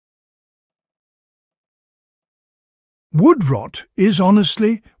Wood rot is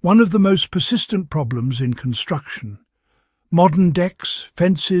honestly one of the most persistent problems in construction. Modern decks,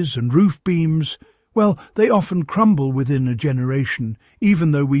 fences and roof beams, well, they often crumble within a generation,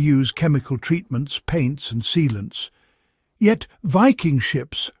 even though we use chemical treatments, paints and sealants. Yet Viking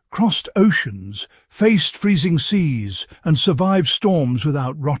ships crossed oceans, faced freezing seas and survived storms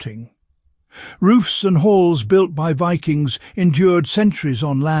without rotting. Roofs and halls built by Vikings endured centuries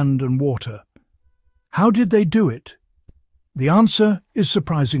on land and water. How did they do it? The answer is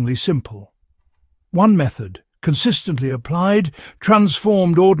surprisingly simple. One method, consistently applied,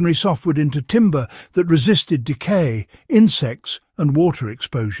 transformed ordinary softwood into timber that resisted decay, insects and water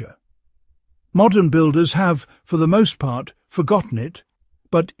exposure. Modern builders have, for the most part, forgotten it,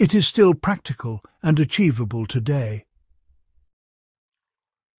 but it is still practical and achievable today.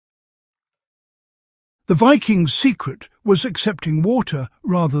 The Vikings' secret was accepting water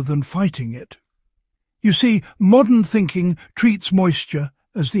rather than fighting it. You see, modern thinking treats moisture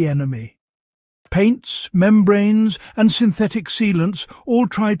as the enemy. Paints, membranes and synthetic sealants all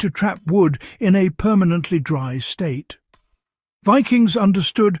try to trap wood in a permanently dry state. Vikings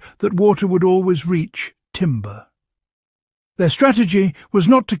understood that water would always reach timber. Their strategy was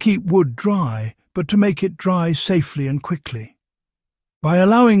not to keep wood dry, but to make it dry safely and quickly. By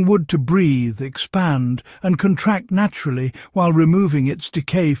allowing wood to breathe, expand and contract naturally while removing its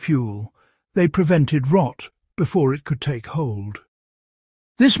decay fuel, they prevented rot before it could take hold.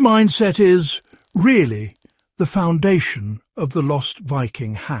 This mindset is, really, the foundation of the lost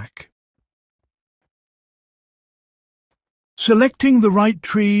Viking hack. Selecting the right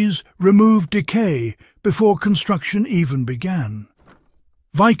trees removed decay before construction even began.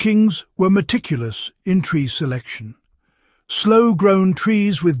 Vikings were meticulous in tree selection. Slow-grown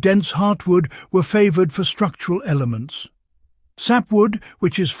trees with dense heartwood were favoured for structural elements. Sapwood,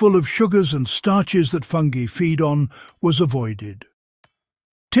 which is full of sugars and starches that fungi feed on, was avoided.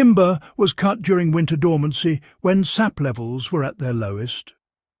 Timber was cut during winter dormancy when sap levels were at their lowest.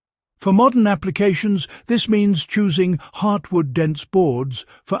 For modern applications, this means choosing heartwood-dense boards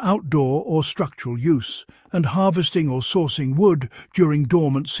for outdoor or structural use, and harvesting or sourcing wood during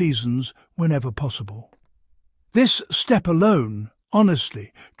dormant seasons whenever possible. This step alone,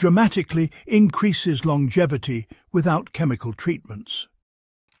 honestly, dramatically increases longevity without chemical treatments.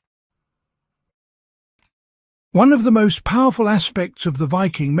 One of the most powerful aspects of the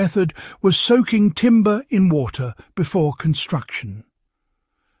Viking method was soaking timber in water before construction.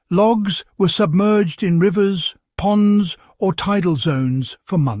 Logs were submerged in rivers, ponds or tidal zones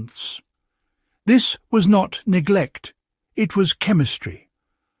for months. This was not neglect, it was chemistry.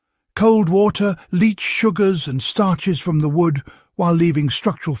 Cold water leached sugars and starches from the wood while leaving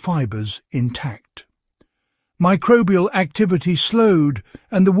structural fibres intact. Microbial activity slowed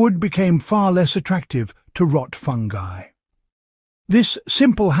and the wood became far less attractive to rot fungi. This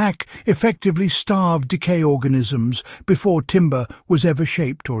simple hack effectively starved decay organisms before timber was ever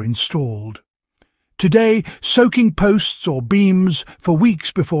shaped or installed. Today, soaking posts or beams for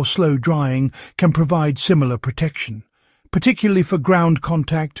weeks before slow drying can provide similar protection, particularly for ground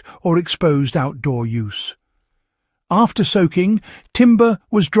contact or exposed outdoor use. After soaking, timber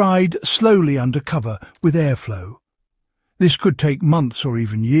was dried slowly under cover with airflow. This could take months or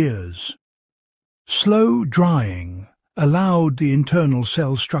even years. Slow drying allowed the internal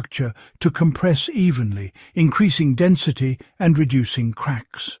cell structure to compress evenly, increasing density and reducing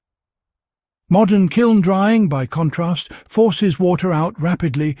cracks. Modern kiln drying, by contrast, forces water out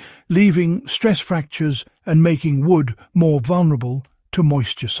rapidly, leaving stress fractures and making wood more vulnerable to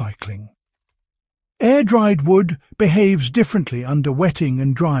moisture cycling. Air-dried wood behaves differently under wetting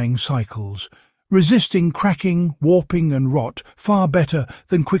and drying cycles, resisting cracking, warping and rot far better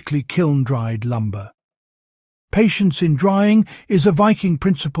than quickly kiln-dried lumber. Patience in drying is a Viking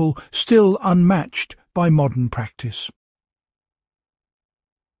principle still unmatched by modern practice.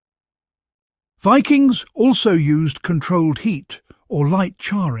 Vikings also used controlled heat or light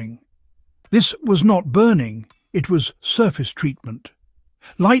charring. This was not burning, it was surface treatment.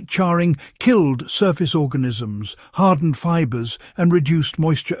 Light charring killed surface organisms, hardened fibres and reduced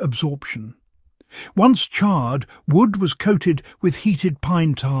moisture absorption. Once charred, wood was coated with heated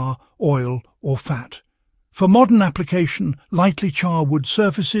pine tar, oil or fat. For modern application, lightly char wood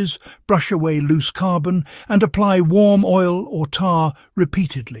surfaces, brush away loose carbon and apply warm oil or tar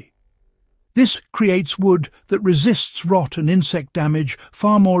repeatedly. This creates wood that resists rot and insect damage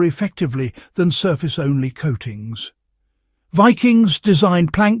far more effectively than surface-only coatings. Vikings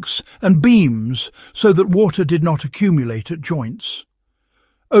designed planks and beams so that water did not accumulate at joints.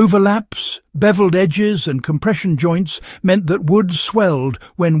 Overlaps, beveled edges and compression joints meant that wood swelled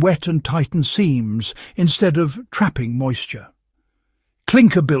when wet and tightened seams instead of trapping moisture.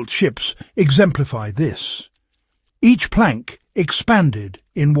 Clinker-built ships exemplify this. Each plank expanded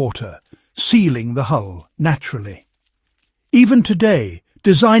in water, sealing the hull naturally. Even today,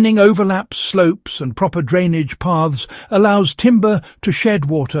 designing overlaps, slopes and proper drainage paths allows timber to shed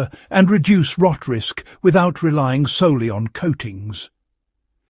water and reduce rot risk without relying solely on coatings.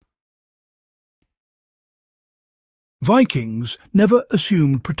 Vikings never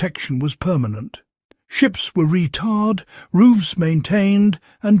assumed protection was permanent. Ships were retarred, roofs maintained,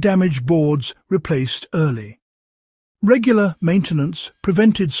 and damaged boards replaced early. Regular maintenance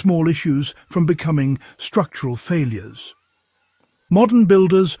prevented small issues from becoming structural failures. Modern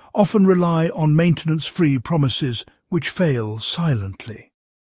builders often rely on maintenance-free promises which fail silently.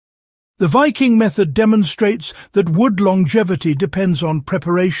 The Viking method demonstrates that wood longevity depends on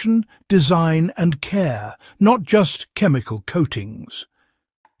preparation, design and care, not just chemical coatings.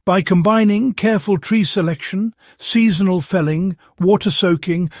 By combining careful tree selection, seasonal felling, water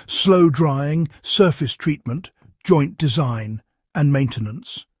soaking, slow drying, surface treatment, joint design and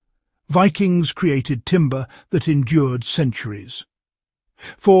maintenance, Vikings created timber that endured centuries.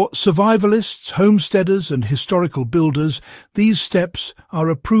 For survivalists, homesteaders and historical builders, these steps are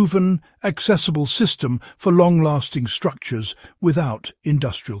a proven, accessible system for long-lasting structures without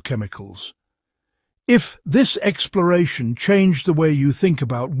industrial chemicals. If this exploration changed the way you think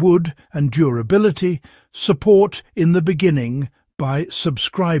about wood and durability, support in the beginning by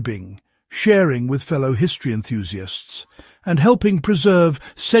subscribing, sharing with fellow history enthusiasts, and helping preserve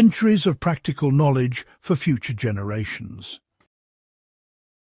centuries of practical knowledge for future generations.